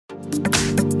Here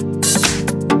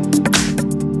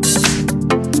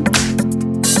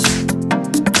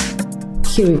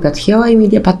we've got HUAWEI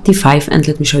MediaPad T5, and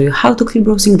let me show you how to clear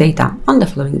browsing data on the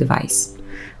following device.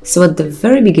 So at the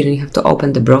very beginning you have to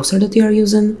open the browser that you are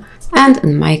using, and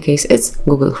in my case it's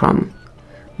Google Chrome.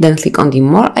 Then click on the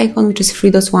More icon, which is 3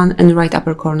 dots one in the right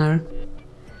upper corner,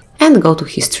 and go to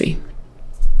History.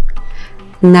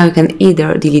 Now you can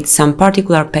either delete some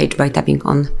particular page by tapping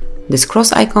on this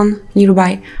cross icon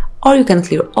nearby, or you can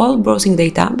clear all browsing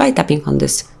data by tapping on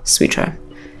this switcher.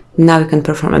 Now you can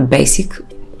perform a basic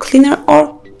cleaner,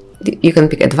 or you can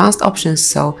pick advanced options.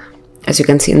 So as you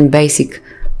can see, in basic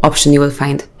option you will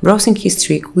find browsing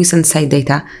history, quiz and site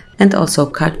data, and also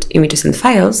cached images and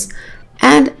files,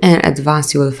 and in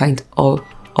advanced you will find all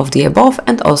of the above,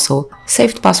 and also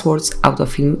saved passwords, out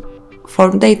of film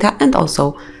form data, and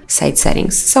also site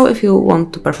settings. So if you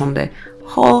want to perform the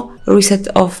whole reset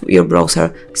of your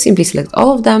browser, simply select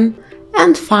all of them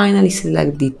and finally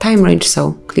select the time range.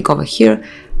 So click over here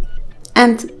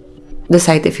and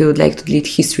decide if you would like to delete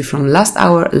history from last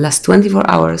hour, last 24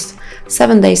 hours,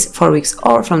 7 days, 4 weeks,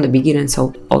 or from the beginning,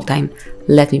 so all time.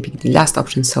 Let me pick the last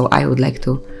option, so I would like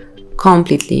to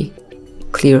completely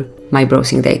clear my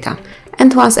browsing data.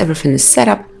 And once everything is set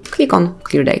up, click on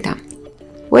Clear Data.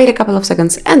 Wait a couple of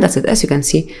seconds, and that's it. As you can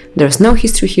see, there's no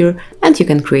history here, and you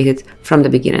can create it from the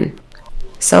beginning.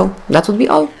 So that would be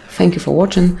all. Thank you for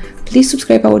watching. Please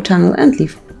subscribe our channel and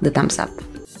leave the thumbs up.